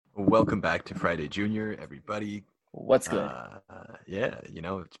Welcome back to Friday Junior, everybody. What's good? Yeah,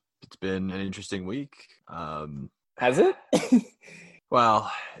 it's been an interesting week. Has it? It's Well,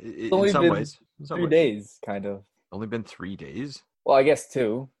 in only some been ways, 3 days, kind of. only been 3 days. Well, I guess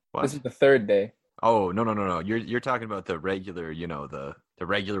two. This What? is the third day. Oh, no. You're talking about the regular, the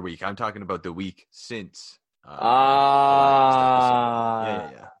regular week. I'm talking about the week since the last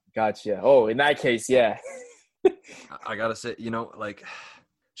episode. Yeah. Gotcha. Oh, in that case, yeah. I gotta say,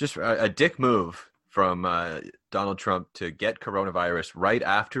 just a dick move from Donald Trump to get coronavirus right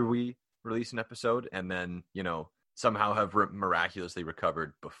after we release an episode, and then somehow have miraculously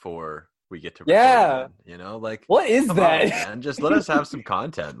recovered before we get to record Yeah. again, What is come that? on, man, just let us have some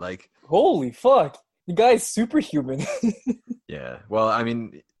content. Holy fuck. The guy's superhuman. Yeah, well, I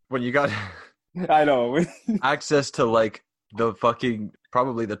mean, when you got I know. access to the fucking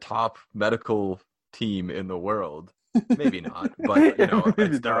probably the top medical team in the world, maybe not, but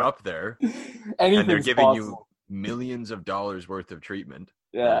Maybe they're not. up there and they're Anything's giving you possible. millions of dollars worth of treatment.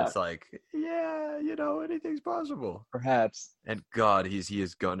 Yeah, It's anything's possible. perhaps. And God,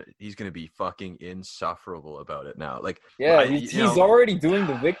 he's gonna be fucking insufferable about it now. Yeah, he's already doing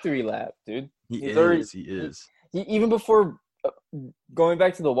the victory lap, dude. he he's is. already- He is. He even before going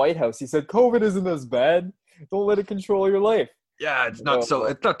back to the White House, he said, COVID isn't as bad. Don't let it control your life. Yeah, it's not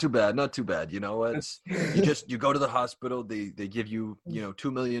it's not too bad. Not too bad. It's you go to the hospital, they give you,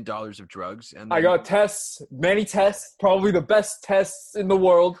 $2 million of drugs, and I then, got tests, many tests, probably the best tests in the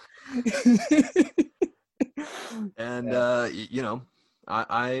world. and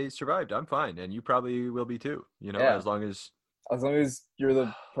I survived. I'm fine, and you probably will be too. Yeah. As long as As long as you're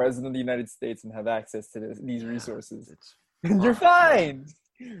the president of the United States and have access to these resources, it's you're fine.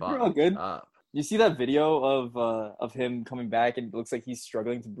 You're all fucked good. up. You see that video of him coming back and it looks like he's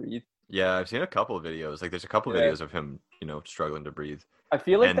struggling to breathe? Yeah, I've seen a couple of videos. There's a couple Yeah. videos of him, struggling to breathe. I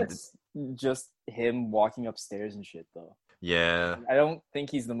feel like And- that's just him walking upstairs and shit, though. Yeah. I don't think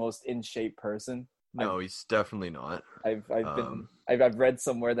he's the most in shape person. No, he's definitely not. I've read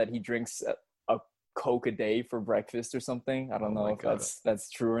somewhere that he drinks a Coke a day for breakfast or something. I don't Oh know my if God. that's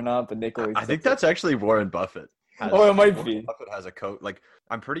true or not, but Nick always I think says that's actually Warren Buffett. Oh, it might Warren be. Buffett has a Coke.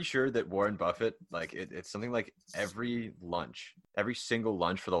 I'm pretty sure that Warren Buffett, it's something like every single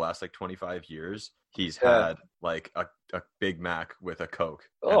lunch for the last 25 years, he's Yeah. had a Big Mac with a Coke.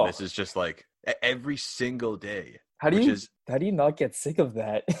 Oh. And this is just every single day. How do which you is how do you not get sick of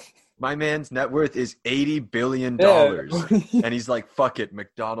that? my man's net worth is $80 billion. Yeah. And he's like, fuck it,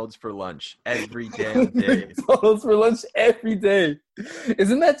 McDonald's for lunch every damn day. McDonald's for lunch every day.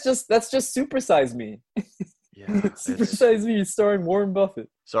 Isn't that's just Supersize Me? Yeah. it's- Supersize Me starring Warren Buffett.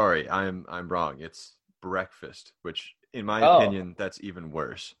 Sorry, I'm wrong. It's breakfast, which in my Oh. opinion, that's even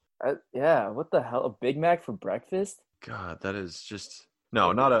worse. Yeah, what the hell? A Big Mac for breakfast? God, that is just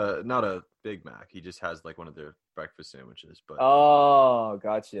not a Big Mac. He just has one of their breakfast sandwiches. But Oh,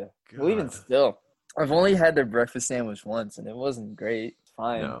 gotcha. Well, even God, still, I've only had their breakfast sandwich once, and it wasn't great. It's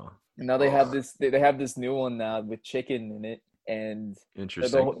fine. no, And now they have Ugh. this. They have this new one now with chicken in it, and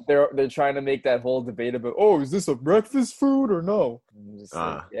interesting. they're trying to make that whole debate about, oh, is this a breakfast food or no? And I'm just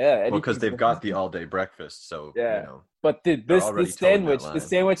like, yeah, Well, because anything's they've got breakfast. the all-day breakfast, so Yeah. But this already towing that line. the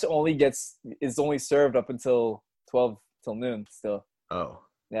sandwich is only served up until 12 till noon. Still, Oh,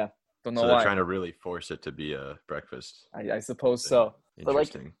 don't know so why. they're trying to really force it to be a breakfast. I suppose so. But,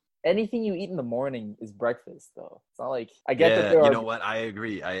 Interesting. Anything you eat in the morning is breakfast, though. It's not like I get that Yeah, there you are. know what? I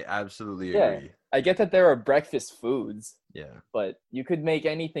agree. I absolutely Yeah. agree. I get that there are breakfast foods, Yeah, but you could make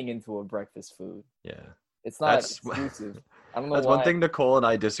anything into a breakfast food. yeah. It's not That's exclusive. I don't know That's why. one thing Nicole and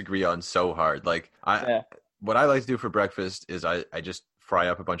I disagree on so hard. Yeah. What I like to do for breakfast is I just fry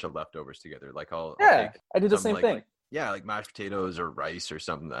up a bunch of leftovers together. I'll Yeah, take I do the some, same thing. mashed potatoes or rice or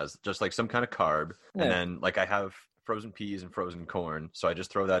something as just some kind of carb. Yeah. And then I have frozen peas and frozen corn. So I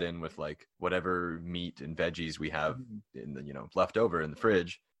just throw that in with whatever meat and veggies we have in the, left over in the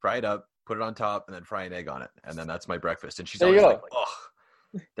fridge, fry it up, put it on top, and then fry an egg on it. And then that's my breakfast. And she's There you always go. like,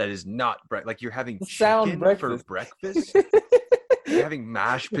 oh, that is not you're having Sound chicken for breakfast. breakfast? You're having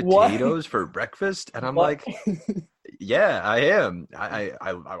mashed Why? potatoes for breakfast? And I'm What? like, yeah, I am. I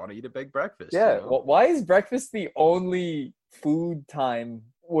want to eat a big breakfast. Yeah. Well, why is breakfast the only food time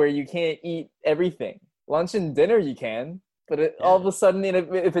where you can't eat everything? Lunch and dinner you can, but all of a sudden,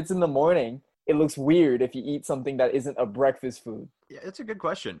 if it's in the morning, it looks weird if you eat something that isn't a breakfast food. Yeah, it's a good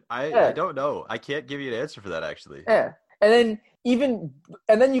question. I Yeah. don't know. I can't give you an answer for that, actually. Yeah. And then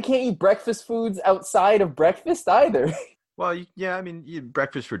you can't eat breakfast foods outside of breakfast either. Well, you eat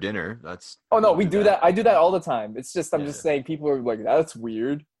breakfast for dinner. That's Oh no, we do that. I do that all the time. It's just I'm Yeah. just saying people are like, that's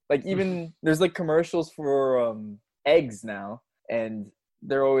weird. Like even there's commercials for eggs now, and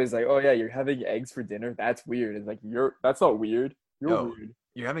they're always like, "Oh yeah, you're having eggs for dinner. That's weird." It's like that's not weird. You're Yo, weird.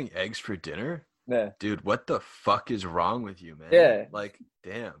 you're having eggs for dinner? Yeah, Dude, what the fuck is wrong with you, man? yeah, Like,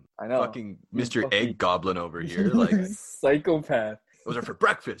 damn. I know. Fucking You Mr. fucking Egg Goblin over here. Like, psychopath. those are for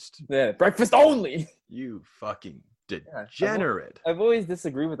breakfast. Yeah, breakfast only. You fucking Yeah, degenerate. I've always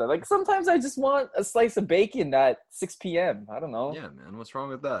disagreed with that. Like sometimes I just want a slice of bacon at 6 p.m. I don't know. Yeah, man. What's wrong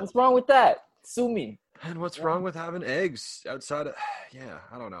with that? What's wrong with that? Sue me. And what's Yeah. wrong with having eggs outside of? Yeah,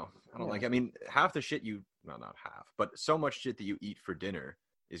 I don't know. I don't Yeah. like. I mean, half the shit well, not half, but so much shit that you eat for dinner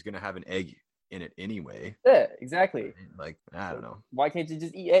is gonna have an egg in it anyway. Yeah, exactly. Like, I don't know. Why can't you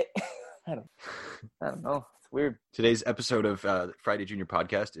just eat it? I don't know. It's weird. Today's episode of Friday Junior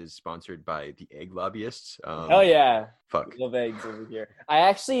Podcast is sponsored by the Egg Lobbyists. Hell yeah. Fuck. Love eggs over here. I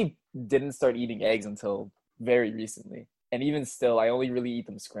actually didn't start eating eggs until very recently. And even still, I only really eat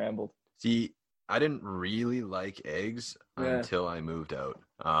them scrambled. See, I didn't really like eggs Yeah. until I moved out.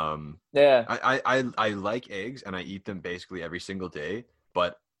 Yeah. I like eggs and I eat them basically every single day,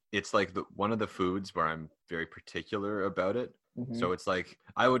 but it's like one of the foods where I'm very particular about it. Mhm. So it's like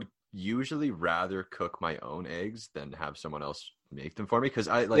I would usually rather cook my own eggs than have someone else make them for me, because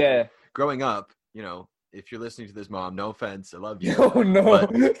I like yeah. growing up, you know, if you're listening to this, Mom, no offense, I love you. Oh, no.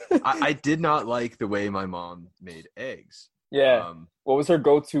 I did not like the way my mom made eggs. Yeah. What was her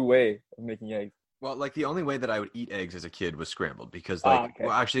go-to way of making eggs? Well, like the only way that I would eat eggs as a kid was scrambled, because Ah, like, okay.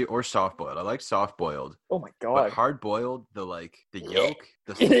 well, actually, or soft boiled. I like soft boiled, Oh my but god. hard boiled, the yolk,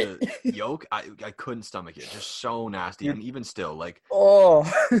 the yolk, I couldn't stomach it. Just so nasty. And even still, like,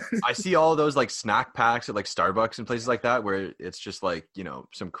 Oh. I see all those like snack packs at like Starbucks and places like that where it's just like, you know,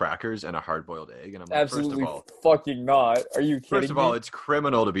 some crackers and a hard boiled egg, and I'm like, Absolutely first of all, fucking not. Are you kidding First of all, me? it's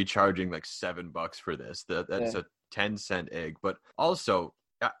criminal to be charging like $7 for this. That's Yeah. a 10-cent egg. But also,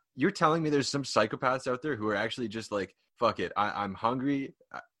 you're telling me there's some psychopaths out there who are actually just like, fuck it, I'm hungry,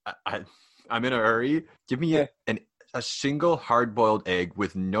 I'm in a hurry. Give me Yeah. a single hard-boiled egg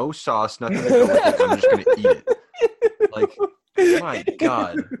with no sauce, nothing to go with it. I'm just gonna eat it. Like, my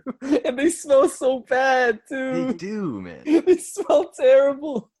God. And they smell so bad They too. do, man. They smell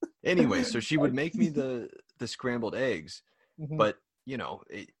terrible. Anyway, so she would make me the scrambled eggs. Mhm. But, you know,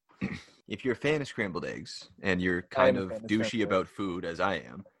 if you're a fan of scrambled eggs and you're I am kind a of fan of douchey scrambled about food, as I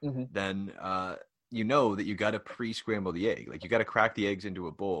am, Mhm. then you know that you got to pre-scramble the egg. Like, you got to crack the eggs into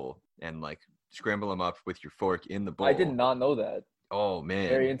a bowl and, like, scramble them up with your fork in the bowl. I did not know that. Oh, man.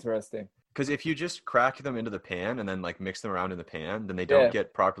 Very interesting. Because if you just crack them into the pan and then, like, mix them around in the pan, then they don't Yeah.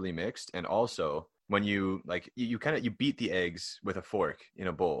 get properly mixed. And also, when you, like, you kind of, you beat the eggs with a fork in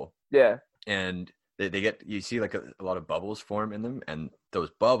a bowl, Yeah. and they get, you see like a lot of bubbles form in them, and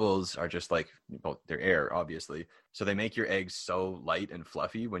those bubbles are just like, well, they're air, obviously, so they make your eggs so light and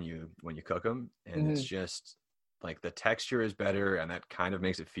fluffy when you cook them, and it's just like the texture is better, and that kind of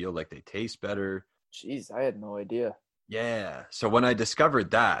makes it feel like they taste better. Jeez, I had no idea. Yeah, so when I discovered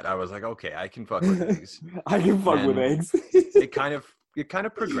that, I was like, okay, I can fuck with eggs. I can fuck with And eggs. it kind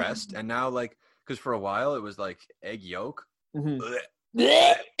of progressed, and now, like, because for a while it was like egg yolk. Mhm.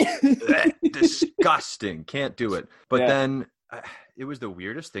 Blech. Disgusting, can't do it. But Yeah. then it was the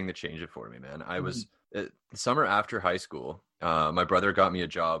weirdest thing to change it for me, man. I was the summer after high school, my brother got me a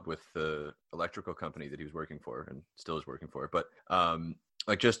job with the electrical company that he was working for and still is working for, but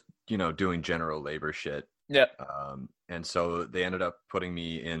like, just, you know, doing general labor shit. Yeah. And so they ended up putting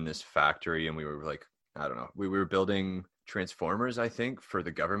me in this factory, and we were like, I don't know, we were building transformers, I think, for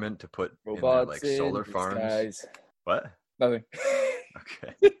the government to put in their, Robots like, in solar farms. disguise. What? Nothing.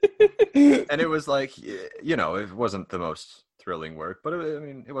 Okay. And it was like, you know, it wasn't the most thrilling work, but I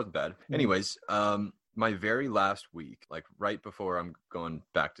mean, it wasn't bad. Anyways, my very last week, like right before I'm going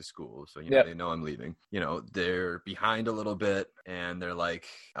back to school, so, you know, they know I'm leaving, you know, they're behind a little bit, and they're like,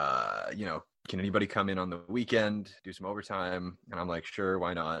 you know, can anybody come in on the weekend, do some overtime? And I'm like, sure,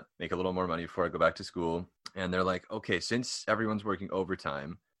 why not? Make a little more money before I go back to school. And they're like, okay, since everyone's working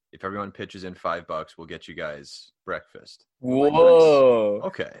overtime, if everyone pitches in $5, we'll get you guys breakfast. Whoa.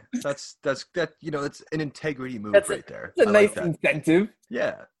 Okay, that's you know, that's an integrity move right there. It's a I nice like that. incentive.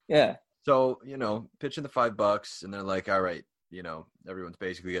 Yeah. Yeah. So, you know, pitching the $5, and they're like, all right, you know, everyone's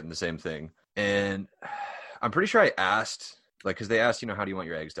basically getting the same thing. And I'm pretty sure I asked, like, because they asked, you know, how do you want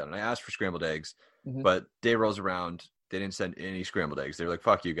your eggs done? And I asked for scrambled eggs, but day rolls around, they didn't send any scrambled eggs. They were like,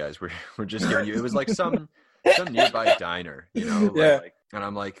 fuck you guys, we're just giving you. It was like some nearby diner, you know. Yeah. Like, and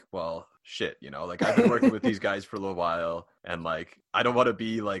I'm like, well, shit, you know, like, I've been working with these guys for a little while, and like, I don't want to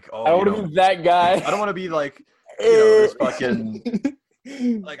be like, oh, I don't want to be that guy. I don't want to be like, you know, this fucking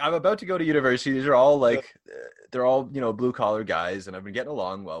like I'm about to go to university. These are all like they're all, blue collar guys, and I've been getting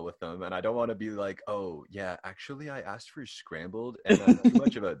along well with them. And I don't want to be like, oh yeah, actually I asked for scrambled, and I'm too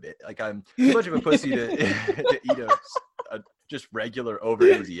much of a pussy to to eat a just regular over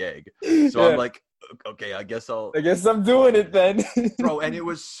easy egg. So I'm like, okay, I guess I'm doing it then. Bro, and it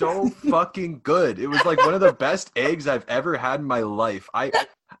was so fucking good. It was like one of the best eggs I've ever had in my life. I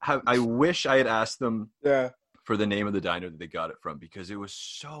wish I had asked them for the name of the diner that they got it from, because it was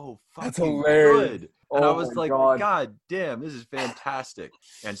so fucking good. And I was like, God damn, this is fantastic.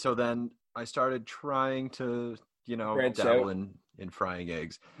 And so then I started trying to, dabble in frying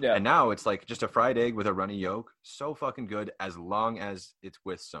eggs. Yeah. And now it's like just a fried egg with a runny yolk. So fucking good, as long as it's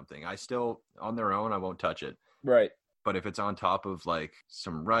with something. I still, on their own, I won't touch it. Right. But if it's on top of like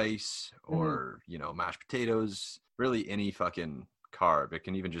some rice or, mashed potatoes, really any fucking carb, it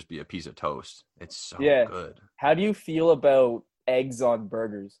can even just be a piece of toast. It's so good. How do you feel about eggs on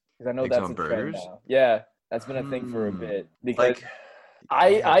burgers? Because I know eggs that's on a burgers? trend now. Yeah, that's been a thing for a bit. Because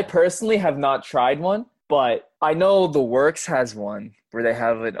I personally have not tried one, but I know The Works has one where they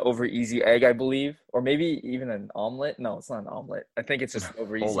have an over easy egg, I believe, or maybe even an omelet. No, it's not an omelet. I think it's just an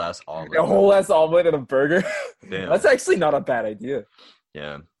over easy. Whole ass omelet. A whole ass omelet and a burger. Damn. That's actually not a bad idea.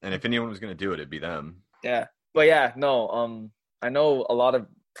 Yeah, and if anyone was gonna do it, it'd be them. Yeah, but yeah, no. I know a lot of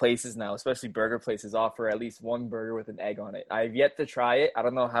places now, especially burger places, offer at least one burger with an egg on it. I've yet to try it. I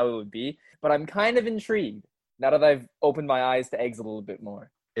don't know how it would be, but I'm kind of intrigued now that I've opened my eyes to eggs a little bit more.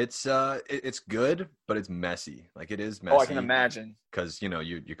 It's good, but it's messy. Like, it is messy. Oh, I can imagine. Because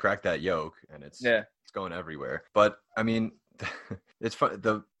you crack that yolk and it's going everywhere. But I mean, it's fun.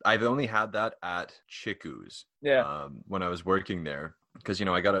 I've only had that at Chiku's. Yeah. When I was working there, because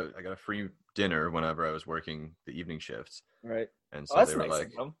I got a free dinner whenever I was working the evening shifts. Right. And so they were nice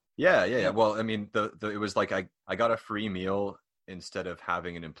like, yeah. Well, I mean, it was like I got a free meal instead of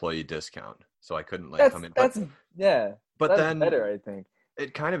having an employee discount, so I couldn't come in. But that's then better, I think.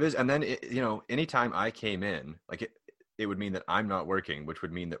 It kind of is. And then anytime I came in, like it would mean that I'm not working, which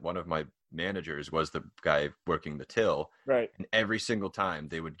would mean that one of my managers was the guy working the till. Right. And every single time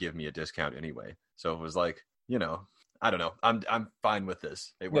they would give me a discount anyway. So it was like, I don't know. I'm fine with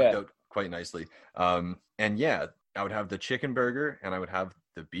this. It worked out quite nicely. And yeah, I would have the chicken burger and I would have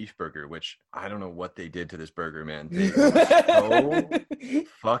the beef burger, which I don't know what they did to this burger, man. They were so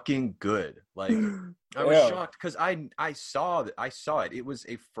fucking good. Like, I was shocked because I saw it. It was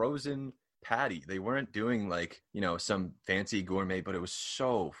a frozen patty. They weren't doing like, some fancy gourmet, but it was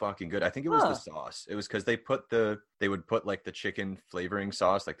so fucking good. I think it was the sauce. It was because they would put like the chicken flavoring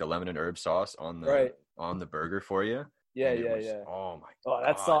sauce, like the lemon and herb sauce on the burger for you. Yeah. Oh my god. Oh,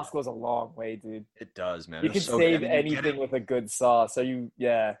 that sauce goes a long way, dude. It does, man. You can save anything with a good sauce. So you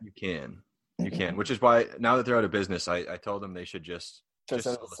can, which is why now that they're out of business, I told them they should just sell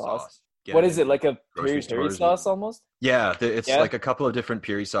the sauce. What is it, like a peri sauce almost? Yeah, it's like a couple of different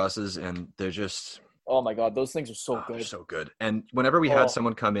peri sauces, and they're just... Oh my god, those things are so good. So good. And whenever we had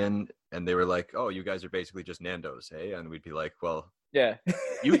someone come in and they were like, "Oh, you guys are basically just Nando's, hey?" And we'd be like, "Well, yeah,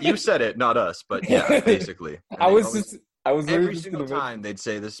 you said it, not us, but yeah, basically." I was every single time they'd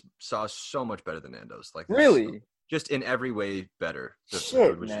say this sauce so much better than Nando's. Like, really, just in every way better. The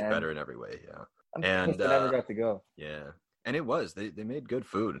food was just better in every way. Yeah, and I never got to go. Yeah, and it was they made good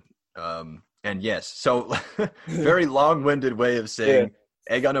food. And yes, so very long-winded way of saying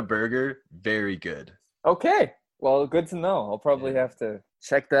egg on a burger, very good. Okay, well, good to know. I'll probably have to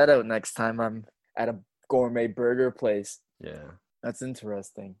check that out next time I'm at a gourmet burger place. Yeah, that's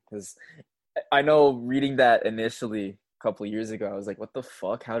interesting because I know reading that initially a couple of years ago, I was like, "What the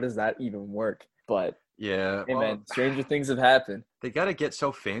fuck? How does that even work?" But yeah, hey, man, stranger things have happened. They got to get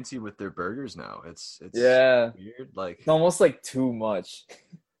so fancy with their burgers now. It's weird. Like, it's almost like too much.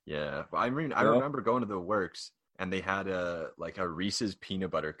 Yeah, I mean, I remember going to the Works and they had a Reese's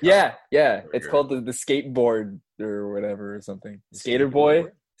peanut butter cup. Yeah, burger. It's called the skateboard or whatever or something. Skater Boy,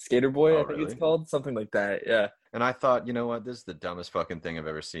 I think it's called something like that. Yeah. And I thought, you know what, this is the dumbest fucking thing I've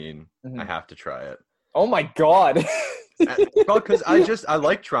ever seen. I have to try it. Oh my god. Well, because I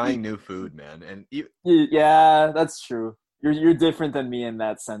like trying new food, man, and yeah, that's true. You're different than me in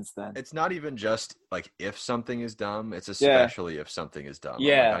that sense then. It's not even just like if something is dumb, it's especially if something is dumb.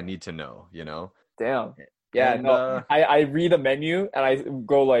 Yeah. Like, I need to know, Damn. Yeah, and, I read a menu and I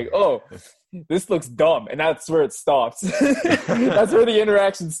go like, oh, this looks dumb. And that's where it stops. That's where the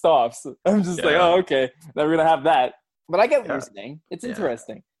interaction stops. I'm just like, oh, okay. Then we're going to have that. But I get what you're saying. It's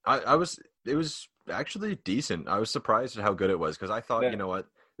interesting. It was actually decent. I was surprised at how good it was because I thought, you know what,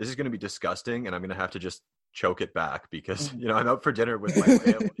 this is going to be disgusting and I'm going to have to just choke it back because I'm out for dinner with my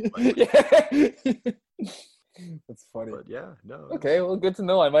family. That's funny. But yeah, no. Okay, well, good to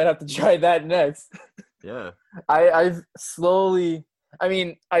know. I might have to try that next. Yeah. I've slowly. I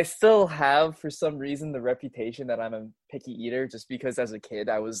mean, I still have, for some reason, the reputation that I'm a picky eater, just because as a kid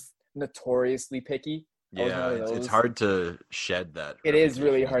I was notoriously picky. I was Yeah, one of it's those. hard to shed that It is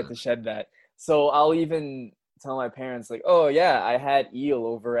really reputation, hard isn't to shed that. So I'll even tell my parents, like, oh yeah, I had eel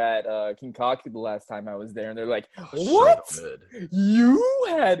over at Kinkaku the last time I was there, and they're like, it? what? So good. You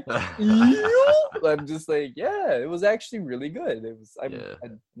had eel? I'm just like, yeah, it was actually really good. It was. Yeah.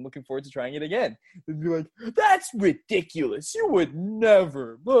 I'm looking forward to trying it again. They'd be like, that's ridiculous. You would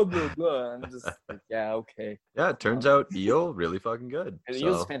never. Blah blah blah. I'm just like, yeah, okay. Yeah, it turns out eel really fucking good. And So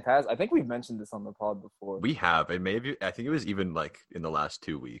eel's fantastic. I think we've mentioned this on the pod before. we have, and maybe I think it was even like in the last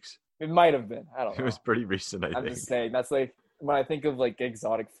 2 weeks. It might have been. I don't know. It was pretty recent, I I'm think. just saying. That's like when I think of like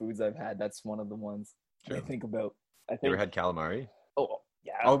exotic foods I've had. That's one of the ones I True. think about. I You think. ever had calamari? Oh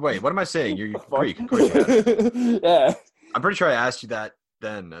yeah. Oh wait, what am I saying? You're Fuck. Greek. Of course you have. Yeah. I'm pretty sure I asked you that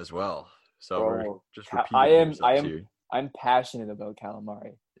then as well. So we're Bro, just ca- repeating I am- ourselves I am- here. I'm passionate about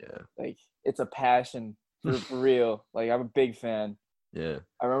calamari. Yeah, Like it's a passion for real. Like I'm a big fan. yeah.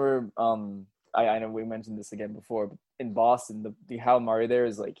 I remember I know we mentioned this again before, but in Boston the calamari there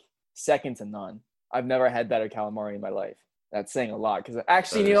is like second to none. I've never had better calamari in my life. That's saying a lot because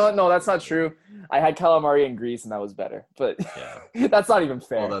actually, That you know is- what? No, that's not true. I had calamari in Greece and that was better, but Yeah. that's not even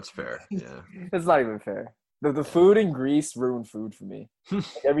fair. Well, that's fair. Yeah. It's not even fair. The food in Greece ruined food for me. Like,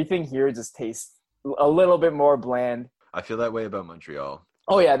 everything here just tastes a little bit more bland. I feel that way about Montreal.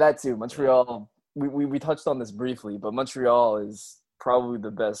 Oh yeah, that too. Montreal. We touched on this briefly, but Montreal is probably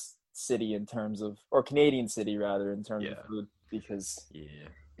the best city in terms of, or Canadian city rather, in terms Yeah. of food because Yeah.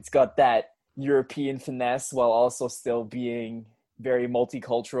 it's got that European finesse while also still being very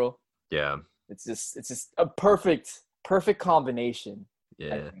multicultural. Yeah. It's just a perfect combination. I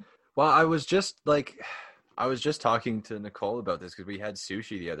Yeah. think. Well, I was just talking to Nicole about this because we had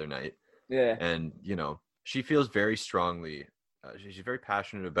sushi the other night, Yeah. and she feels very strongly. She's very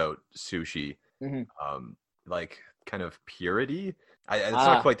passionate about sushi, Mhm. like kind of purity. It's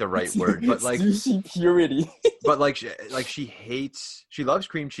not quite the right word, but like, sushi purity. but like she loves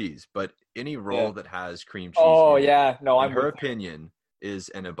cream cheese, but any roll Yeah. that has cream cheese, Oh in it, yeah, no, in I'm her with- opinion, is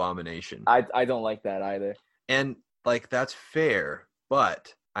an abomination. I don't like that either. And like that's fair,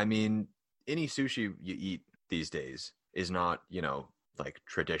 but I mean, any sushi you eat these days is not, like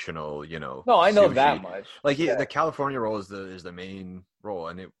traditional, No, I know sushi. that much. Like Yeah. the California roll is the main roll,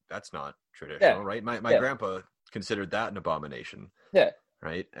 and that's not traditional, Yeah. right? My Yeah. grandpa considered that an abomination. Yeah.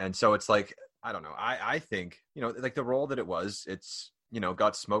 Right. And so it's like, I don't know. I think, like the roll that it was, it's,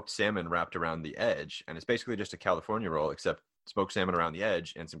 got smoked salmon wrapped around the edge, and it's basically just a California roll, except smoked salmon around the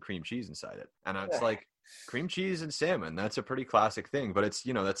edge and some cream cheese inside it. And it's Yeah. like cream cheese and salmon. That's a pretty classic thing, but it's,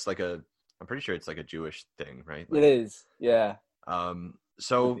 that's like I'm pretty sure it's like a Jewish thing, right? It is. Yeah.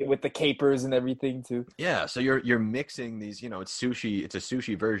 So With the capers and everything too. yeah, so you're mixing these, it's sushi. It's a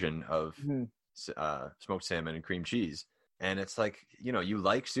sushi version of Mhm. smoked salmon and cream cheese, and it's like, you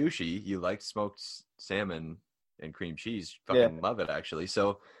like sushi, you like smoked salmon and cream cheese, fucking love it actually.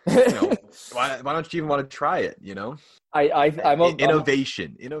 So why don't you even want to try it? I'm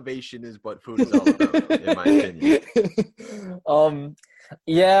Innovation is what food is all about, in my opinion.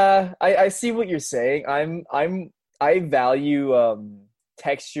 Yeah, I see what you're saying. I value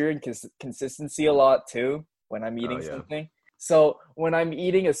texture and consistency a lot too when I'm eating yeah. something. So when I'm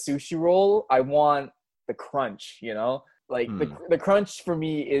eating a sushi roll, I want the crunch, like the crunch for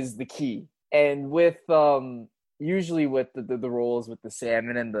me is the key. And with usually with the rolls with the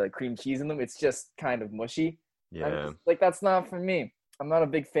salmon and the cream cheese in them, it's just kind of mushy. Yeah. Like that's not for me. I'm not a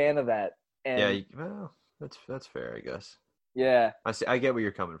big fan of that. And Yeah. Well, that's fair, I guess. yeah. I get where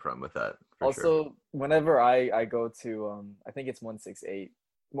you're coming from with that. For Also, sure. whenever I go to I think it's 168.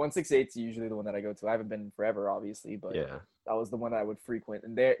 168 is usually the one that I go to. I haven't been forever, obviously, but Yeah. that was the one that I would frequent.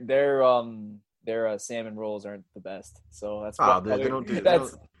 And their salmon rolls aren't the best. So that's They don't do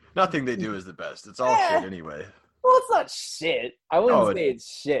that's nothing they do is the best. It's all shit anyway. well, it's not shit. I wouldn't say it's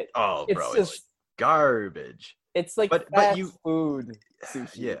shit. Oh, It's bro, just it's like garbage. it's like but fast you- food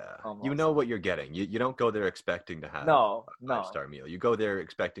sushi. Yeah, almost. you know what you're getting. You don't go there expecting to have No, a no. 5-star meal. You go there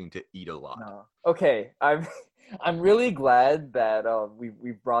expecting to eat a lot. No. Okay, I'm really glad that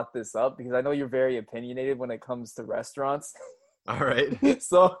we brought this up because I know you're very opinionated when it comes to restaurants. All right.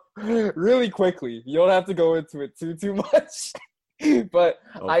 So really quickly, you don't have to go into it too much. But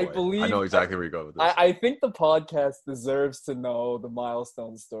Oh, I boy. believe I know exactly where you're going with this. I think the podcast deserves to know the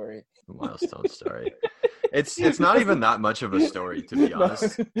milestone story. The milestone story. It's not even that much of a story, to be No,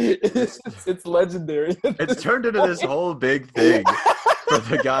 honest. it's legendary. It's turned into this whole big thing for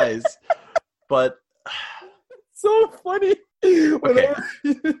the guys. But so funny. Whenever,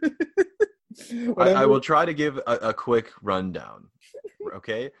 I will try to give a quick rundown.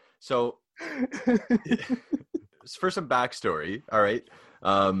 Okay, so for some backstory, all right.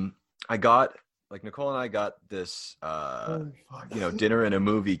 I got Nicole and I got this dinner and a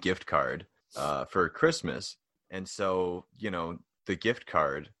movie gift card for Christmas, and so the gift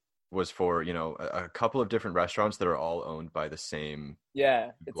card was for a couple of different restaurants that are all owned by the same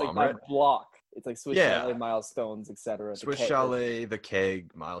it's like by block. It's like Swiss Chalet, Milestones, etc. Swiss Chalet, the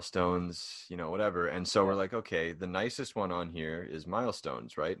Keg, Milestones, whatever. And so we're like, okay, the nicest one on here is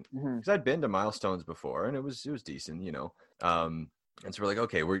Milestones, right? Because I'd been to Milestones before, and it was decent, And so we're like,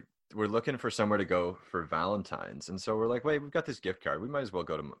 okay, we're looking for somewhere to go for Valentine's, and so we're like, wait, we've got this gift card, we might as well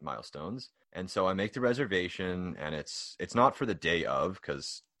go to Milestones. And so I make the reservation, and it's not for the day of,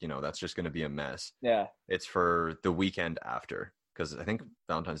 because that's just going to be a mess. It's for the weekend after, because I think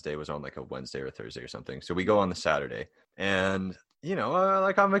Valentine's Day was on like a Wednesday or Thursday or something. So we go on the Saturday, and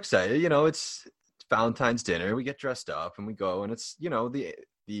I'm excited. It's Valentine's dinner. We get dressed up and we go, and it's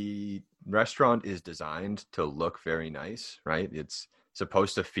the restaurant is designed to look very nice, right? It's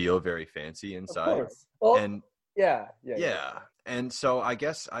supposed to feel very fancy inside. Of course. Well, and yeah. And so I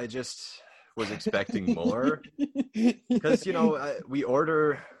guess I just was expecting more, because we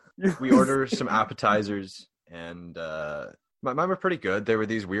order some appetizers, and mine were pretty good. They were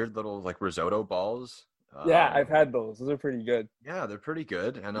these weird little like risotto balls. I've had those. Those are pretty good. Yeah, they're pretty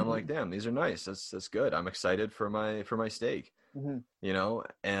good, and I'm like, damn, these are nice. That's good. I'm excited for my steak.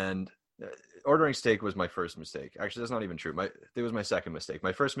 And ordering steak was my first mistake. Actually, that's not even true. It was my second mistake.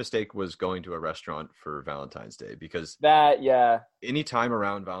 My first mistake was going to a restaurant for Valentine's Day, because any time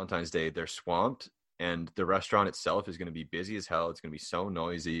around Valentine's Day, they're swamped, and the restaurant itself is going to be busy as hell. It's going to be so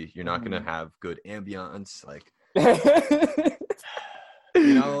noisy. You're not going to have good ambiance. Like,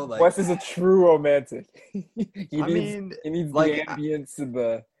 Wes is a true romantic. he needs like, the ambience and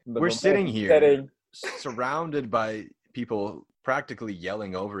the we're sitting here setting. surrounded by people practically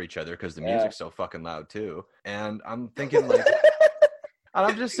yelling over each other because the music's so fucking loud too. And I'm thinking like, and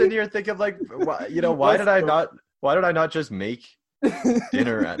I'm just sitting here thinking like, why did I not just make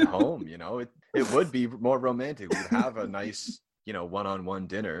dinner at home? It would be more romantic. We'd have a nice, one-on-one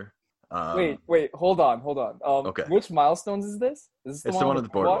dinner. Wait, hold on. Okay. Which Milestones is this? Is this the one on the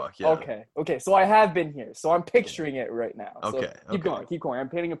boardwalk? Yeah. Okay. So I have been here. So I'm picturing it right now. Okay. So keep going. I'm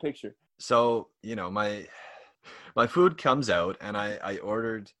painting a picture. So, my food comes out, and I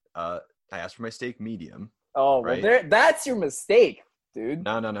ordered, I asked for my steak medium. Oh, right? Well, that's your mistake, dude.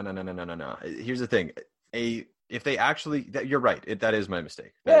 No. Here's the thing. If they actually, you're right. That is my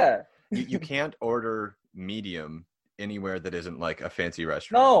mistake. You can't order medium anywhere that isn't like a fancy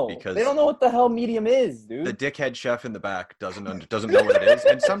restaurant. No, because they don't know what the hell medium is, dude. The dickhead chef in the back doesn't know what it is,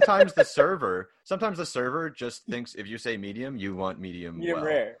 and sometimes the server just thinks if you say medium, you want medium well.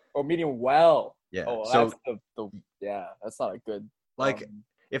 Rare or medium well. Yeah. Oh, so that's not a good. Like,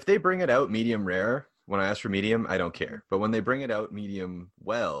 if they bring it out medium rare when I ask for medium, I don't care. But when they bring it out medium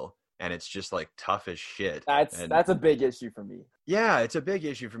well, and it's just like tough as shit, that's a big issue for me. Yeah, it's a big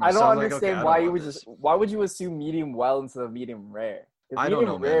issue for me. I don't understand why would you assume medium well instead of medium rare? I don't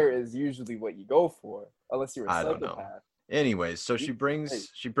know, medium rare is usually what you go for, unless you're a psychopath. I don't know. Anyways, so she brings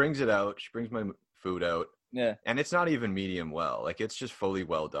it out. She brings my food out. Yeah. And it's not even medium well. Like, it's just fully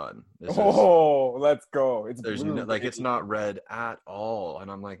well done. Let's go. It's not red at all.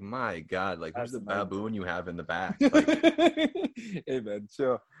 And I'm like, my God, like, who's the baboon you have in the back? Like, hey man,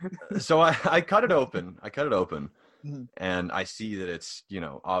 sure. So I cut it open. And I see that it's,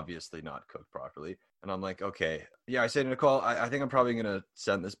 obviously not cooked properly. And I'm like, okay. Yeah, I say to Nicole, I think I'm probably going to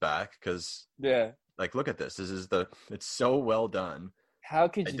send this back because, like, look at this. It's so well done. How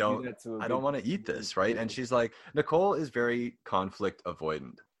could you do that to I don't want to eat this, right? And she's like, Nicole is very conflict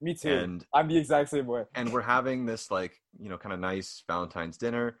avoidant. Me too. And I'm the exact same way. And we're having this, like, kind of nice Valentine's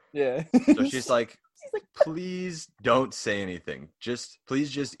dinner. Yeah. So she's like, please don't say anything.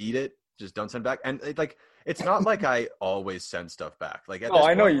 Please just eat it. Just don't send back. And it's not like I always send stuff back. Like, at this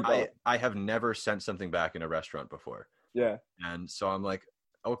I know point, you don't. I have never sent something back in a restaurant before. Yeah. And so I'm like,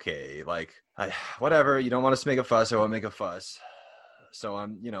 okay, like, whatever. You don't want us to make a fuss. I won't make a fuss. So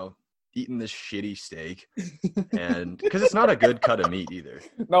I'm, eating this shitty steak, and because it's not a good cut of meat either.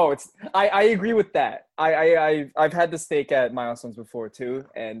 No, I agree with that. I've had the steak at Milestones before too,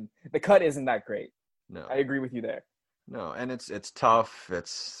 and the cut isn't that great. No, I agree with you there. No, and it's tough.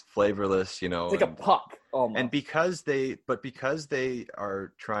 It's flavorless, It's like a puck. Almost. And because they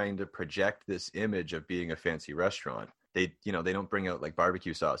are trying to project this image of being a fancy restaurant, they don't bring out like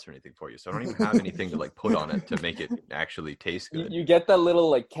barbecue sauce or anything for you, so I don't even have anything to like put on it to make it actually taste good. You get that little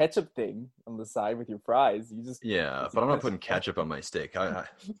like ketchup thing on the side with your fries. You just But I'm not putting ketchup on my steak. I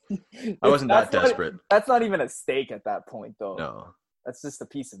wasn't that desperate. That's not even a steak at that point, though. No. That's just a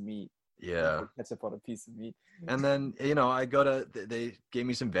piece of meat. Yeah. Ketchup on a piece of meat. And then they gave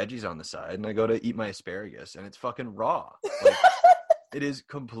me some veggies on the side, and I go to eat my asparagus, and it's fucking raw. Like, it is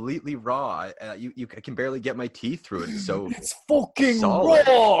completely raw. I can barely get my teeth through it. So it's fucking solid.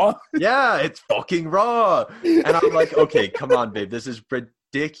 Raw. Yeah, it's fucking raw. And I'm like, okay, come on, babe. This is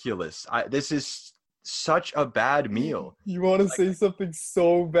ridiculous. This is such a bad meal. You want to say something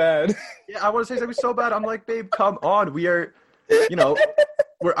so bad. Yeah, I want to say something so bad. I'm like, babe, come on. We are,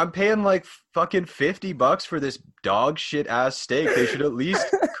 I'm paying like fucking $50 for this dog shit ass steak. They should at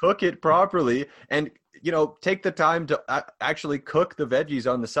least cook it properly and take the time to actually cook the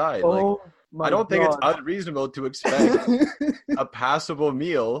veggies on the side. I don't think it's unreasonable to expect a passable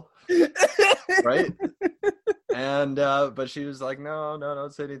meal, right? And but she was like, no,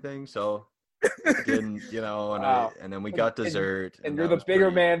 don't say anything. So again, wow. And then we got dessert. And you're the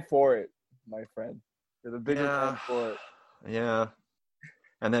bigger man for it, my friend. You're the bigger man for it. Yeah.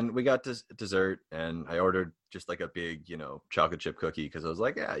 And then we got dessert, and I ordered just like a big, chocolate chip cookie because I was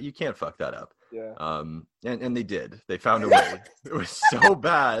like, yeah, you can't fuck that up. Yeah. And they did. They found a way. It was so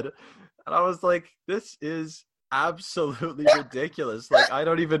bad. And I was like, this is absolutely ridiculous. Like, I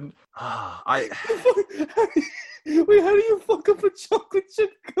don't even Wait, how do you fuck up a chocolate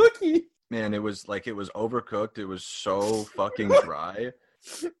chip cookie? Man, it was overcooked. It was so fucking dry.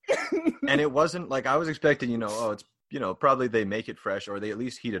 And it wasn't like I was expecting, it's probably they make it fresh or they at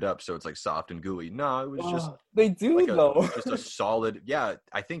least heat it up so it's like soft and gooey. No, it was just they do like though. Just a solid. Yeah,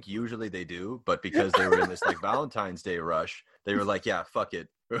 I think usually they do, but because they were in this like Valentine's Day rush, they were like, yeah, fuck it.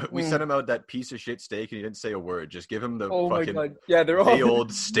 We sent him out that piece of shit steak and he didn't say a word. Just give him the fucking my God. Yeah, they're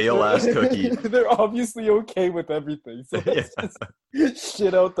old stale ass cookie. They're obviously okay with everything. So just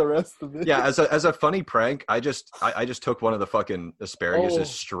shit out the rest of it. Yeah, as a funny prank, I just took one of the fucking asparaguses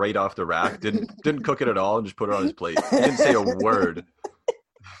straight off the rack. Didn't cook it at all and just put it on his plate. He didn't say a word.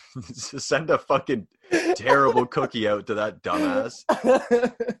 Just send a fucking terrible cookie out to that dumbass.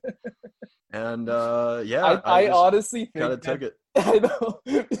 And I honestly think kind of took it. I know.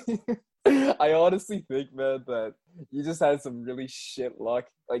 I honestly think, man, that you just had some really shit luck,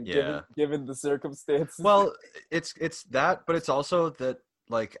 like given the circumstances. Well, it's that, but it's also that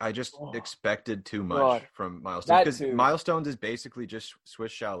like I just expected too much from Milestones because Milestones is basically just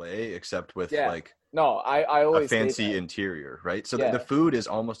Swiss Chalet except with like I always a fancy interior, right? So the food is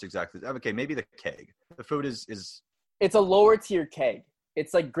almost exactly okay. Maybe the keg. The food is it's a lower tier keg.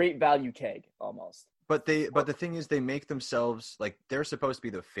 It's like great value keg almost. But the thing is, they make themselves like they're supposed to be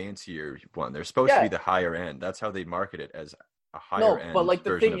the fancier one. They're supposed to be the higher end. That's how they market it, as a higher end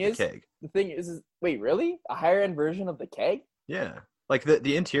version of the keg. The thing is, wait, really? A higher end version of the keg? Yeah, like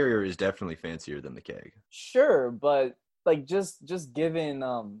the interior is definitely fancier than the keg. Sure, but like just given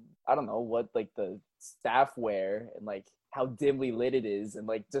I don't know what like the staff wear and like how dimly lit it is and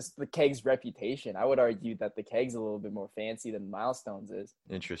like just the keg's reputation, I would argue that the keg's a little bit more fancy than Milestones is.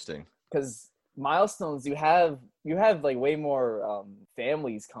 Interesting. Because Milestones, you have like way more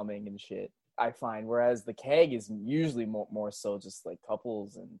families coming and shit, I find, whereas the keg is usually more so just like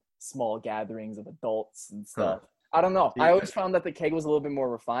couples and small gatherings of adults and stuff. I don't know. I always found that the keg was a little bit more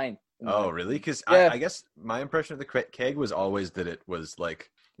refined. Oh, really? Because I guess my impression of the keg was always that it was like,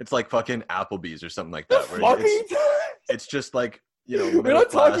 it's like fucking Applebee's or something like that. Where it's just like, we're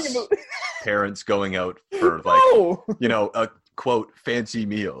not talking about parents going out for like, a quote fancy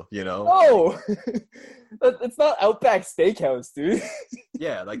meal, No, it's not Outback Steakhouse, dude.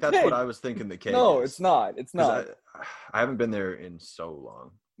 Yeah, like that's what I was thinking the keg No, is. it's not. It's not. I haven't been there in so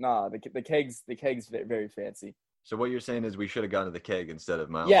long. Nah, the keg's very fancy. So what you're saying is we should have gone to the keg instead of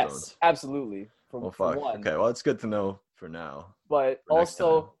Milestones? Yes, absolutely. Well, fuck. Okay, well, it's good to know for now. But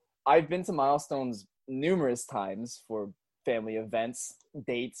also, I've been to Milestones numerous times for family events,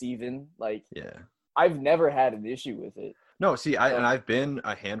 dates even. Like, I've never had an issue with it. No, see, I've been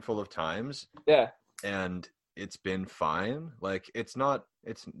a handful of times. Yeah. And it's been fine. Like, it's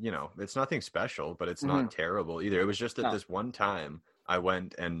nothing special, but it's not terrible either. It was just that this one time I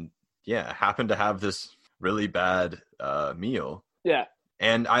went and, happened to have this really bad meal. Yeah.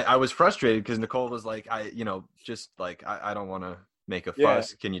 And I was frustrated because Nicole was like, I don't want to make a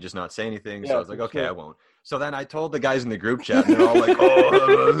fuss. Can you just not say anything? So I was like, okay, I won't. So then I told the guys in the group chat, and they're all like,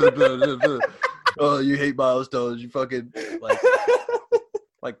 oh, you hate Milestones. You fucking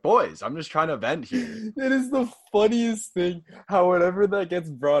like boys, I'm just trying to vent here. It is the funniest thing how whenever that gets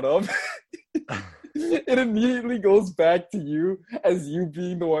brought up, it immediately goes back to you as you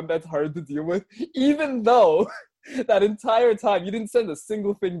being the one that's hard to deal with, even though that entire time you didn't send a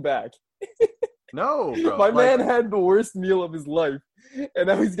single thing back. No, bro. My man had the worst meal of his life, and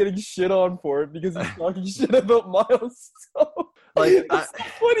now he's getting shit on for it because he's talking shit about Milestone. Like, it's the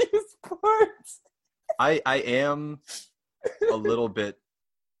funniest part. I am a little bit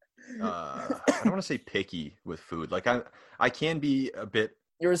I don't want to say picky with food. Like I can be a bit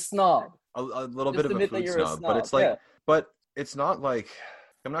You're a snob. a little Just bit of a admit that food you're a snob, but snob, it's like yeah. but it's not like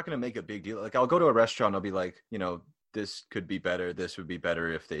I'm not going to make a big deal. Like I'll go to a restaurant, I'll be like, you know, this could be better. This would be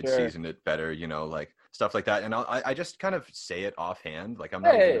better if they'd Sure. seasoned it better, you know, like stuff like that. And I just kind of say it offhand. Like I'm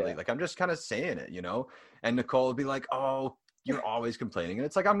not even really like, I'm just kind of saying it, you know, and Nicole will be like, oh, you're always complaining. And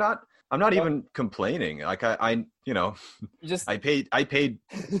it's like, I'm not even complaining. Like I you know, You just I paid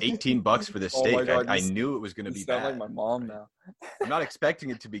 $18 for this Oh my steak. God, I you knew it was going to you be sound bad. like my mom now. I'm not expecting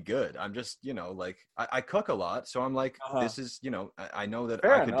it to be good. I'm just, you know, like I cook a lot. So I'm like, this is, you know, I know that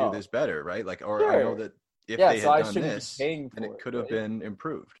Fair I could enough. do this better, right? Like, or I know Sure. that if Yeah, they so I had done shouldn't be this, paying then for it it, could have right? been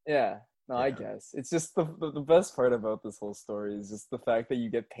improved. Yeah. No, I Yeah. guess. It's just the best part about this whole story is just the fact that you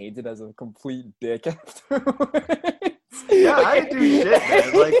get painted as a complete dick afterwards. Yeah, I didn't do shit,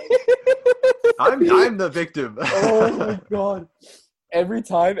 man. Like, I'm the victim. Oh my God. Every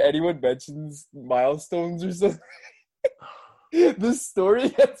time anyone mentions milestones or something, this story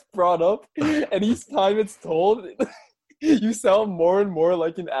gets brought up, and each time it's told, you sound more and more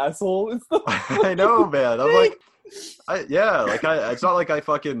like an asshole. It's the I know, man. I'm like, it's not like I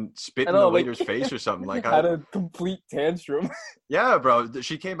fucking spit in the like, waiter's face or something. Like had a complete tantrum. yeah, bro.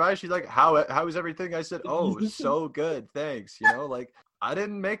 She came by. She's like, how is everything? I said, oh, so good, thanks. You know, like I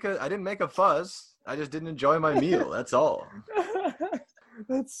didn't make a fuss. I just didn't enjoy my meal. That's all.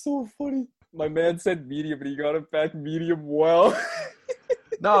 That's so funny. My man said medium, but he got it back medium well.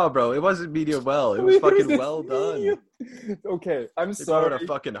 No, bro, it wasn't medium well. It was fucking well done. Okay, I'm They brought sorry. out a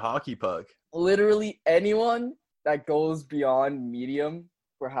fucking hockey puck. Literally anyone that goes beyond medium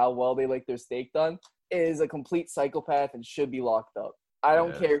for how well they like their steak done is a complete psychopath and should be locked up. I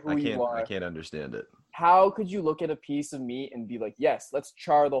don't care who you are. I can't understand it. How could you look at a piece of meat and be like, yes, let's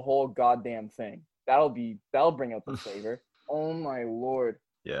char the whole goddamn thing? That'll bring out the flavor. Oh my Lord.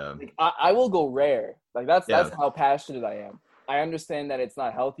 Yeah. Like, I will go rare. Like that's Yeah. how passionate I am. I understand that it's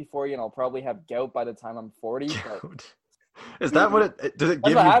not healthy for you, and I'll probably have gout by the time I'm 40. But Goat. Is that what it does? It that's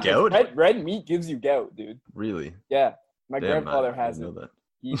give what you happens. gout? Red meat gives you gout, dude. Really? Yeah, my Damn, grandfather I has didn't it. know that.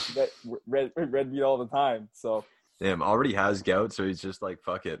 He eats red meat all the time. So Damn, already has gout, so he's just like,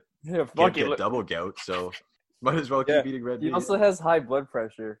 fuck it. yeah, Can't fuck it. get double gout, so might as well Yeah, keep eating red He meat. also has high blood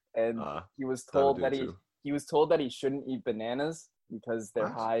pressure, and he was that'll told do that it he too. was told that he shouldn't eat bananas because they're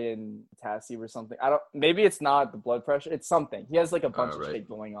What? high in potassium or something. Maybe it's not the blood pressure. It's something. He has like a bunch of right. shit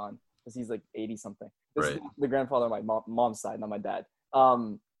going on because he's like 80 something. This is Right. the grandfather on my mom's side, not my dad.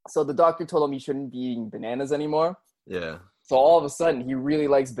 So the doctor told him he shouldn't be eating bananas anymore. Yeah. So all of a sudden he really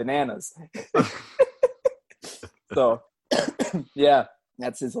likes bananas. So yeah,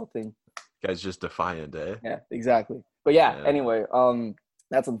 that's his whole thing. Guy's just defiant, eh? Yeah, exactly. But yeah, Yeah. anyway,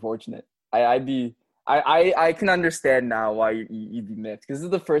 that's unfortunate. I can understand now why you'd be miffed because this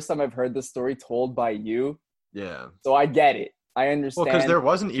is the first time I've heard this story told by you. Yeah. So I get it. I Well, understand. because there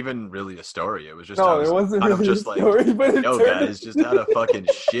wasn't even really a story. It was just no, it wasn't kind of really just a like, story, but it yo, turned guys, just had a fucking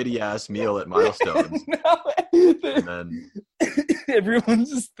shitty ass meal at Milestones, and then everyone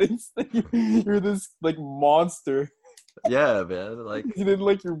just thinks that you're this like monster. yeah, man, like You didn't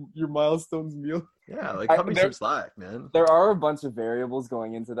like your Milestones meal. yeah, like cut me some slack, man. There are a bunch of variables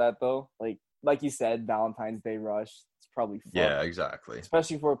going into that though. Like you said, Valentine's Day rush. It's probably fun. Yeah, exactly.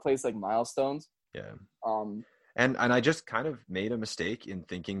 Especially for a place like Milestones. Yeah. And I just kind of made a mistake in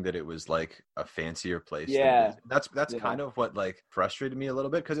thinking that it was like a fancier place. Yeah. That's Yeah. kind of what like frustrated me a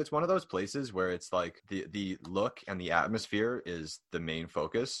little bit because it's one of those places where it's like the look and the atmosphere is the main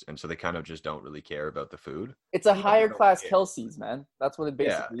focus, and so they kind of just don't really care about the food. it's a You higher don't class care. Kelsey's, man. That's what it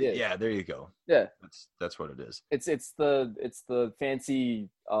basically is. Yeah, there you go. Yeah. That's what it is. It's the fancy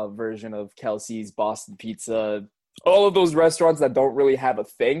version of Kelsey's, Boston Pizza, all of those restaurants that don't really have a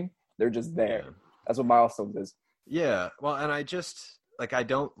thing. They're just there. Yeah. That's what Milestones is. Yeah, well, and I just like I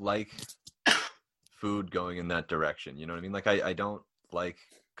don't like food going in that direction. You know what I mean? Like I don't like.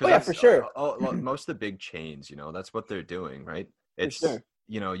 Oh, yeah, for sure. Most of the big chains, you know, that's what they're doing, right? For It's sure.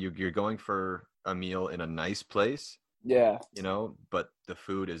 you know you're going for a meal in a nice place, Yeah, you know, but the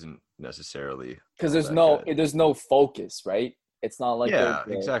food isn't necessarily because all that good. there's no focus, right? It's not like Yeah,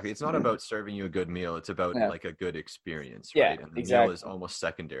 there's a- exactly. It's not about serving you a good meal. It's about Yeah. like a good experience, Yeah, right? And the meal exactly. is almost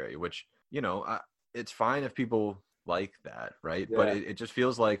secondary, which, you know, it's fine if people like that, right? Yeah. But it just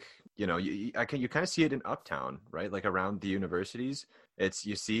feels like, you know, you kind of see it in Uptown, right? Like around the universities, it's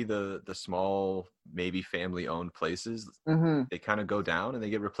you see the small, maybe family owned places, Mm-hmm. they kind of go down and they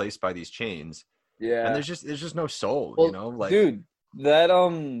get replaced by these chains, and Yeah. there's just no soul, you Well, know, like dude, that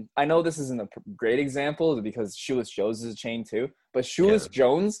I know this isn't a great example because Shoeless Joe's is a chain too, but yeah.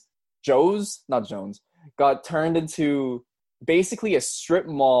 Not Jones, got turned into basically a strip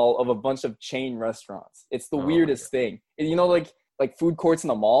mall of a bunch of chain restaurants. It's the Oh my god, weirdest thing. You know, like food courts in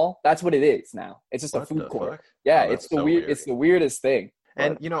the mall. That's what it is now. It's just a what food the court. fuck? Yeah, Oh, that's so weird. It's the weirdest thing.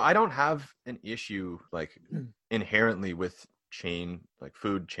 And But you know, I don't have an issue like inherently with chain like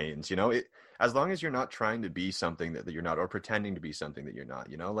food chains, you know, it as long as you're not trying to be something that you're not, or pretending to be something that you're not,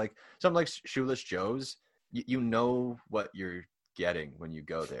 you know, like something like Shoeless Joe's, you know what you're getting when you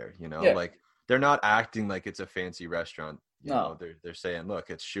go there, you know, yeah, like they're not acting like it's a fancy restaurant, you know, no. they're saying, look,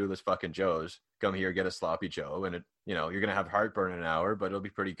 it's Shoeless fucking Joe's, come here, get a sloppy Joe, and it, you know, you're gonna have heartburn in an hour, but it'll be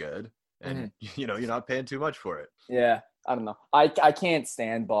pretty good, Mhm. and you know, you're not paying too much for it. Yeah, I don't know. I can't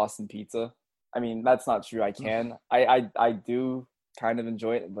stand Boston pizza. I mean, that's not true. I can. I do kind of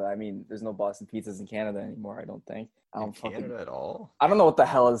enjoy it, but I mean, there's no Boston pizzas in Canada anymore, I don't think. In Canada at all? I don't know what the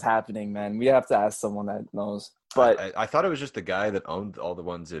hell is happening, man. We have to ask someone that knows. I, But I, I thought it was just the guy that owned all the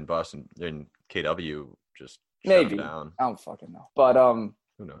ones in Boston, in KW, just shut them maybe. down. I don't fucking know. But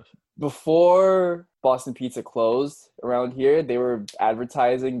Who knows? before Boston Pizza closed around here, they were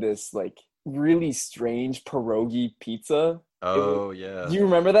advertising this like really strange pierogi pizza. Oh yeah, Do you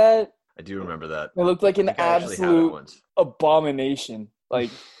remember that? I do remember that. It looked like I an think I actually had it absolute once. abomination. Like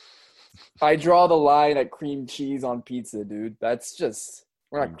I draw the line at cream cheese on pizza, dude. That's just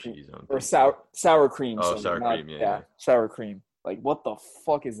we're not Cream cheese on or pizza. sour cream. Oh, sorry, sour not- cream, yeah. sour cream. Like what the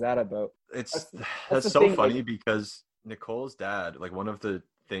fuck is that about? It's That's that's the so thing, funny like- because Nicole's dad, like one of the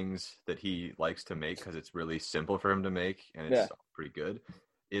things that he likes to make because it's really simple for him to make and it's Yeah. pretty good,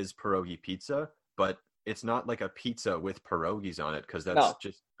 is pierogi pizza. But it's not like a pizza with pierogies on it because that's No.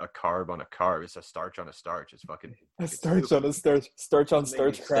 just a carb on a carb. It's a starch on a starch. It's fucking A it's starch stupid. on a starch on Doesn't make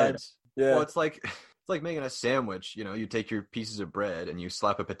any starch crab. sense. Yeah. Well, it's like making a sandwich. You know, you take your pieces of bread and you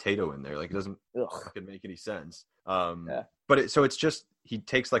slap a potato in there. Like it doesn't Ugh. fucking make any sense. Yeah. But it's just he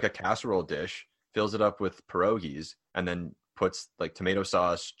takes like a casserole dish, fills it up with pierogies, and then puts like tomato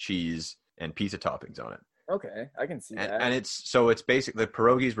sauce, cheese, and pizza toppings on it. Okay, I can see that. And it's basically the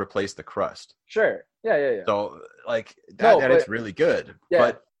pierogies replace the crust. Sure. Yeah. So like that, No, and it's but- really good. Yeah.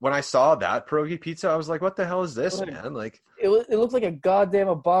 But when I saw that pierogi pizza, I was like, what the hell is this, Like- man? Like, It looked like a goddamn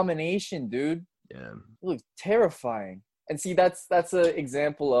abomination, dude. yeah. It looked terrifying. And see, that's an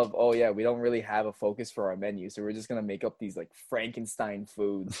example of, oh yeah, we don't really have a focus for our menu, so we're just gonna make up these like Frankenstein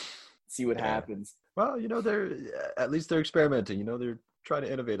foods, see what Yeah. happens. Well, you know, at least they're experimenting. You know, they're trying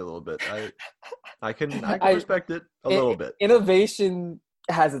to innovate a little bit. I can respect it a little bit. Innovation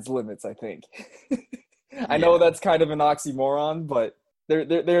has its limits, I think. I know Yeah. that's kind of an oxymoron, but there's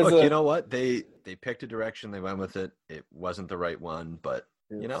Look, you know what? They picked a direction. They went with it. It wasn't the right one, but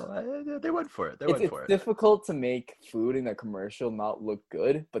you know, they went for it. They went for it's it. difficult to make food in a commercial not look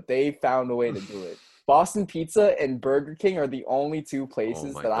good, but they found a way to do it. Boston Pizza and Burger King are the only two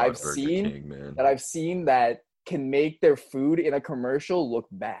places my that God, I've Burger seen King, man. that can make their food in a commercial look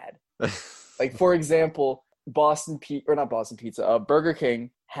bad. Like for example, Burger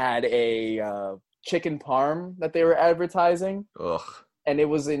King had a chicken parm that they were advertising, Ugh. and it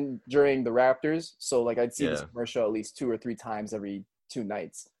was during the Raptors. So like I'd see this Yeah. commercial at least 2 or 3 times every 2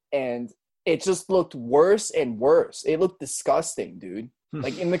 nights, and it just looked worse and worse. It looked disgusting, dude.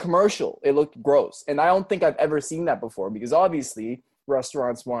 Like in the commercial, it looked gross, and I don't think I've ever seen that before because obviously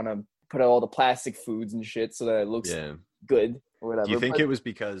restaurants want to put out all the plastic foods and shit so that it looks Yeah. good or whatever. Do you think but- it was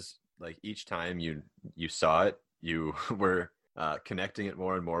because like each time you saw it, you were connecting it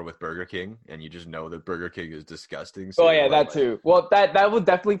more and more with Burger King, and you just know that Burger King is disgusting? So Oh you're yeah, like, that too. Well, that would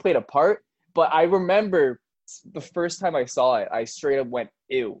definitely played a part. But I remember the first time I saw it, I straight up went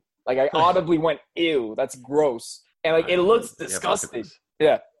ew. Like I audibly went ew. That's gross. And like it looks yeah, look at disgusting. this.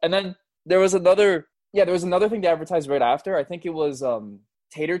 Yeah. And then there was another thing they advertised right after. I think it was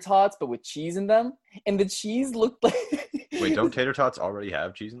tater tots but with cheese in them. And the cheese looked like Wait, don't tater tots already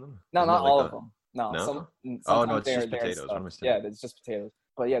have cheese in them? No, Isn't not it like all a- of them. No, No? sometimes Oh, no, it's they're- just they're potatoes. What am I stuffed. saying? Yeah, it's just potatoes.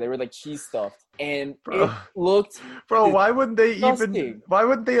 But yeah, they were like cheese stuffed. And Bro. it looked Bro, why wouldn't they disgusting. why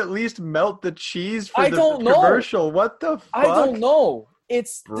wouldn't they at least melt the cheese for I the don't know. commercial? What the fuck? I don't know.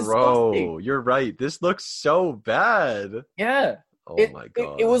 It's Bro, disgusting. you're right. This looks so bad. Yeah. Oh my It,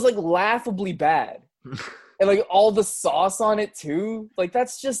 god. it was like laughably bad. And like all the sauce on it too. Like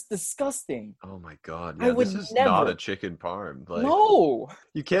that's just disgusting. Oh my god. I Yeah, would this is never- not a chicken parm. Like No.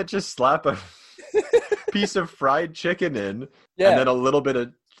 you can't just slap a piece of fried chicken in, Yeah. and then a little bit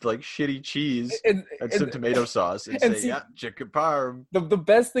of like shitty cheese And, and some tomato sauce, and and say, see- "Yeah, chicken parm." the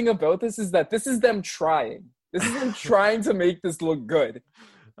best thing about this is that this is them trying. This is them trying to make this look good.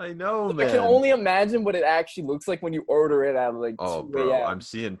 I know, I man. can only imagine what it actually looks like when you order it at like 2 bro, a.m. I'm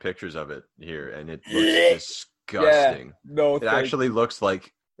seeing pictures of it here, and it looks Yeah, disgusting. no, It thank actually you. looks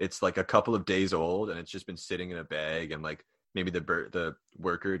like it's like a couple of days old, and it's just been sitting in a bag, and like maybe the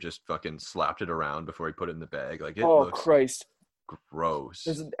worker just fucking slapped it around before he put it in the bag. Like it Oh looks Christ! gross.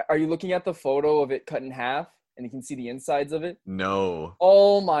 Are you looking at the photo of it cut in half, and you can see the insides of it? No.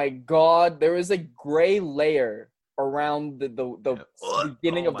 Oh my God! There is a gray layer around the Yeah.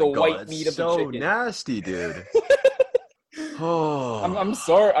 beginning Oh of the my God, white it's meat of the so chicken. nasty, dude. Oh, I'm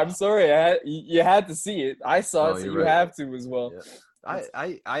sorry. I'm sorry. You had to see it. I saw No, it, so you're you right. have to as well. Yeah.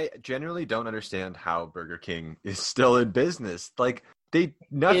 I genuinely don't understand how Burger King is still in business. Like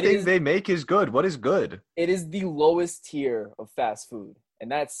nothing is- they make is good. What is good? It is the lowest tier of fast food,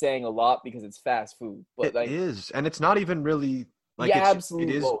 and that's saying a lot because it's fast food. But It like is, and it's not even really like the it absolute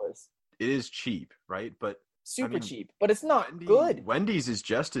is. lowest, It is cheap, right? But super mean, cheap. But it's not good. Wendy's is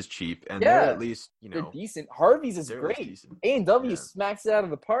just as cheap, and Yeah. they're at least They're decent. Harvey's is they're at least great. decent. A&W Yeah. smacks it out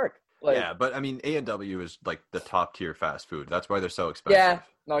of the park. Like, Yeah, but I mean, A&W is like the top tier fast food. That's why they're so expensive. yeah.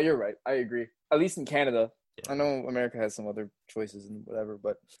 No, you're right. I agree. At least in Canada. Yeah. I know America has some other choices and whatever,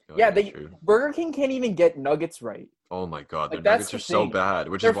 but Oh, yeah, true. Burger King can't even get nuggets right. Oh my God, their Like, that's nuggets are the so thing. bad,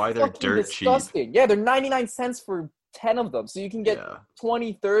 which is why they're fucking dirt disgusting. Yeah, they're 99 cents for 10 of them. So you can cheap. get Yeah,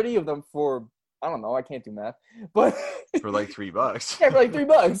 20, 30 of them for, I don't know, I can't do math. But for like $3. yeah, for like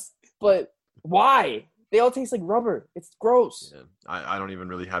 $3. But why? They all taste like rubber. It's gross. Yeah. I don't even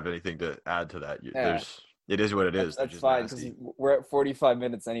really have anything to add to that. Yeah. It is what it is. They're That's just fine because nasty. we're at 45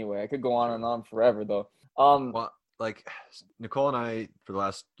 minutes anyway. I could go on and on forever though. Well, like Nicole and I, for the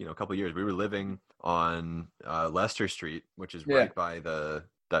last couple of years, we were living on Leicester Street, which is right by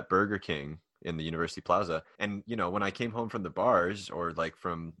that Burger King in the University Plaza. And when I came home from the bars or like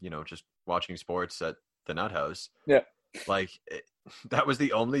from just watching sports at the Nut House, like that was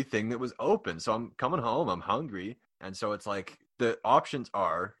the only thing that was open. So I'm coming home, I'm hungry, and so it's like the options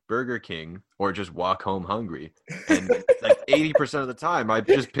are Burger King or just walk home hungry. And like 80% of the time, I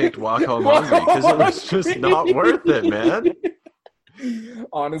just picked walk home hungry because it was just not worth it, man.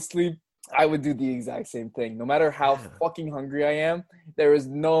 Honestly, I would do the exact same thing. No matter how fucking hungry I am, there is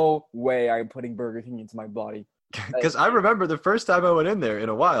no way I'm putting Burger King into my body. Because I remember the first time I went in there in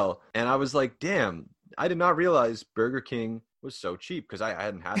a while, and I was like, damn, I did not realize Burger King was so cheap because I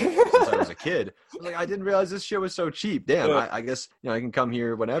hadn't had it since I was a kid. I was like, I didn't realize this shit was so cheap. Damn, I guess I can come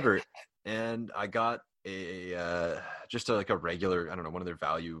here whenever. And I got just like a regular, I don't know, one of their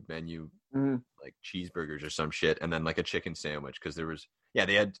value menu like cheeseburgers or some shit, and then like a chicken sandwich because there was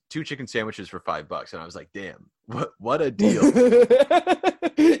they had 2 chicken sandwiches for $5, and I was like, damn, what a deal.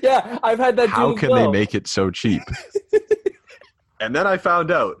 Yeah, I've had that. How can they make it so cheap? And then I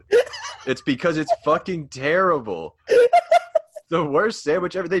found out it's because it's fucking terrible. The worst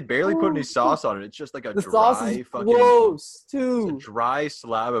sandwich ever. They barely put any sauce on it. It's just like a sauce dry is fucking gross too. It's a dry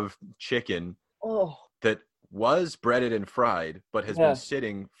slab of chicken that was breaded and fried, but has been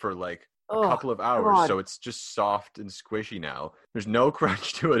sitting for like a couple of hours. So it's just soft and squishy now. There's no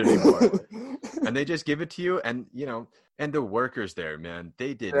crunch to it anymore. And they just give it to you, and and the workers there, man,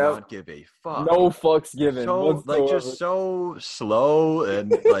 they did not give a fuck. No fucks given. So like just so slow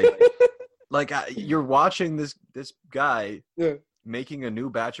and like you're watching this guy making a new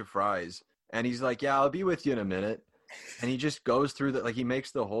batch of fries, and he's like, yeah, I'll be with you in a minute. And he just goes through that, like he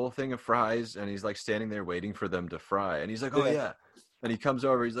makes the whole thing of fries, and he's like standing there waiting for them to fry. And he's like, oh yeah. And he comes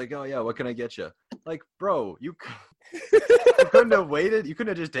over, he's like, oh yeah, what can I get you? Like, bro, you couldn't have waited. You couldn't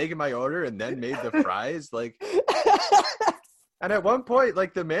have just taken my order and then made the fries. Like, and at one point,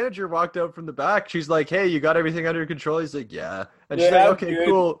 like the manager walked out from the back. She's like, hey, you got everything under control? He's like, yeah. And she's like, okay,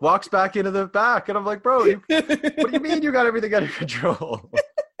 cool. Walks back into the back. And I'm like, bro, what do you mean you got everything under control?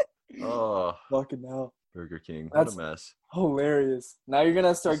 Oh, fucking hell. Burger King. What a mess. Hilarious. Now you're going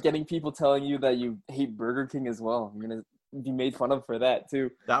to start getting people telling you that you hate Burger King as well. You're going to be made fun of for that too.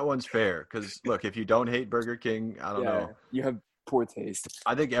 That one's fair. Because look, if you don't hate Burger King, I don't know. You have poor taste.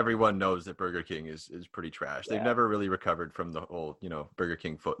 I think everyone knows that Burger King is pretty trash. They've never really recovered from the whole, Burger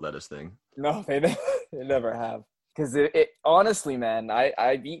King foot lettuce thing. No, they never have. Because it honestly, man,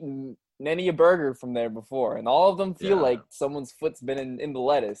 I've eaten many a burger from there before, and all of them feel like someone's foot's been in the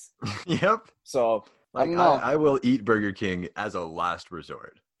lettuce. Yep. So like, I will eat Burger King as a last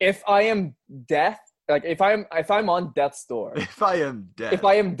resort. If I am death, like if I'm on death's door. If I am death. If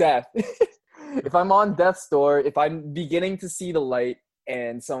I am death. If I'm on death's door, if I'm beginning to see the light,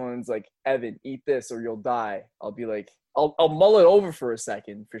 and someone's like, Evan, eat this or you'll die, I'll be like, I'll mull it over for a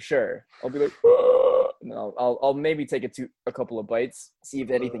second for sure. I'll be like, and I'll maybe take a couple of bites, see if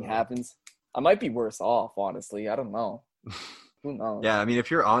anything happens. I might be worse off, honestly. I don't know. Who knows? Yeah, I mean,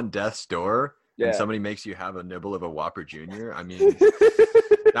 if you're on death's door and Yeah. somebody makes you have a nibble of a Whopper Jr., I mean,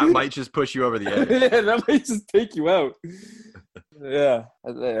 that might just push you over the edge. Yeah, that might just take you out. Yeah,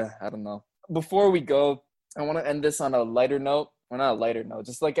 I don't know. Before we go, I want to end this on a lighter note. Well, not a lighter note,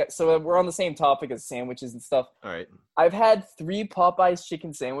 just like so we're on the same topic as sandwiches and stuff. All right. I've had 3 Popeyes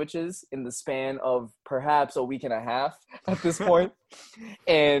chicken sandwiches in the span of perhaps a week and a half at this point,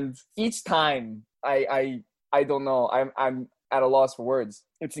 and each time I don't know. I'm at a loss for words.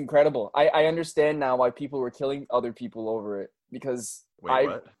 It's incredible. I understand now why people were killing other people over it because Wait,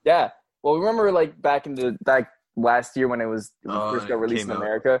 what? Yeah. Well, remember like back last year when it first got released in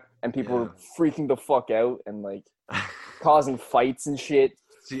America and people were freaking the fuck out and like causing fights and shit.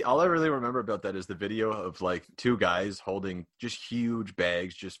 See, all I really remember about that is the video of like 2 guys holding just huge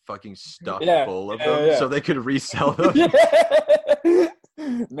bags, just fucking stuffed full of them, so they could resell them. Yeah.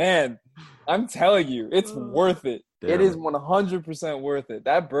 Man, I'm telling you, it's worth it. Damn. It is 100% worth it.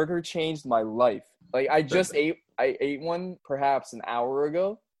 That burger changed my life. Like I ate one perhaps an hour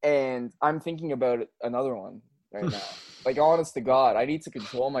ago, and I'm thinking about another one right now. Like honest to God, I need to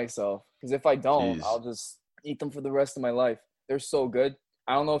control myself because if I don't, I'll just eat them for the rest of my life. They're so good.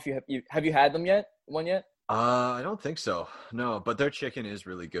 I don't know if have you had them yet? One yet? I don't think so. No, but their chicken is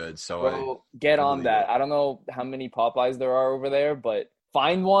really good. So well, get on that. I don't know how many Popeyes there are over there, but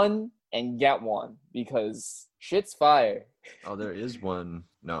find one and get one because shit's fire. Oh, there is one.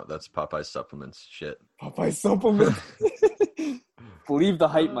 No, that's Popeye supplements. Shit. Popeye supplements. Believe the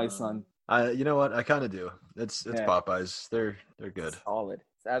hype, my son. You know what? I kind of do. It's Popeyes. They're good. It's solid.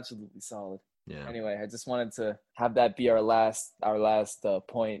 It's absolutely solid. Yeah. Anyway, I just wanted to have that be our last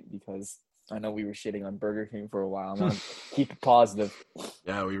point because I know we were shitting on Burger King for a while. I want to keep it positive.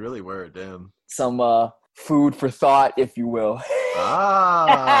 Yeah, we really were. Damn. Some food for thought, if you will.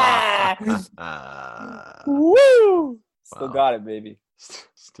 Ah. Woo! Still Wow. got it, baby.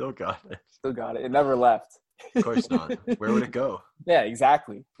 Still got it. Still got it. It never left. Of course not. Where would it go? Yeah,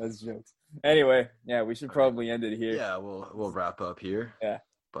 exactly. That's jokes. Anyway, yeah, we should probably end it here. Yeah, we'll wrap up here. Yeah.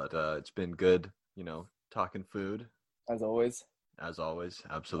 But it's been good, talking food. As always. As always,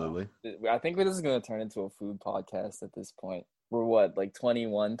 absolutely. I think this is going to turn into a food podcast at this point. We're what, like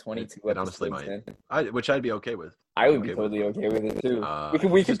 21, 22 it honestly might. Which I'd be okay with. I would be totally okay with it too. We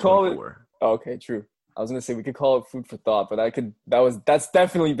could just call it. 24. Oh, okay, true. I was gonna say we could call it food for thought, but that's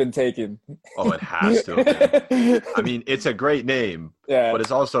definitely been taken. Oh, it has to have been. I mean, it's a great name, but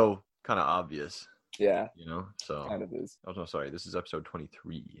it's also kind of obvious. Yeah. So kind of is. Oh, no, sorry. This is episode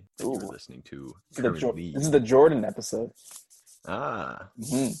 23 that Ooh. you're listening to. This is the Jordan episode. Ah.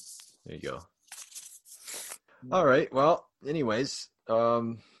 Mm-hmm. There you go. All right. Well, anyways,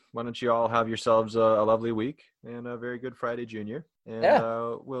 why don't you all have yourselves a lovely week and a very good Friday, Junior. And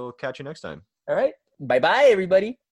we'll catch you next time. All right. Bye-bye, everybody.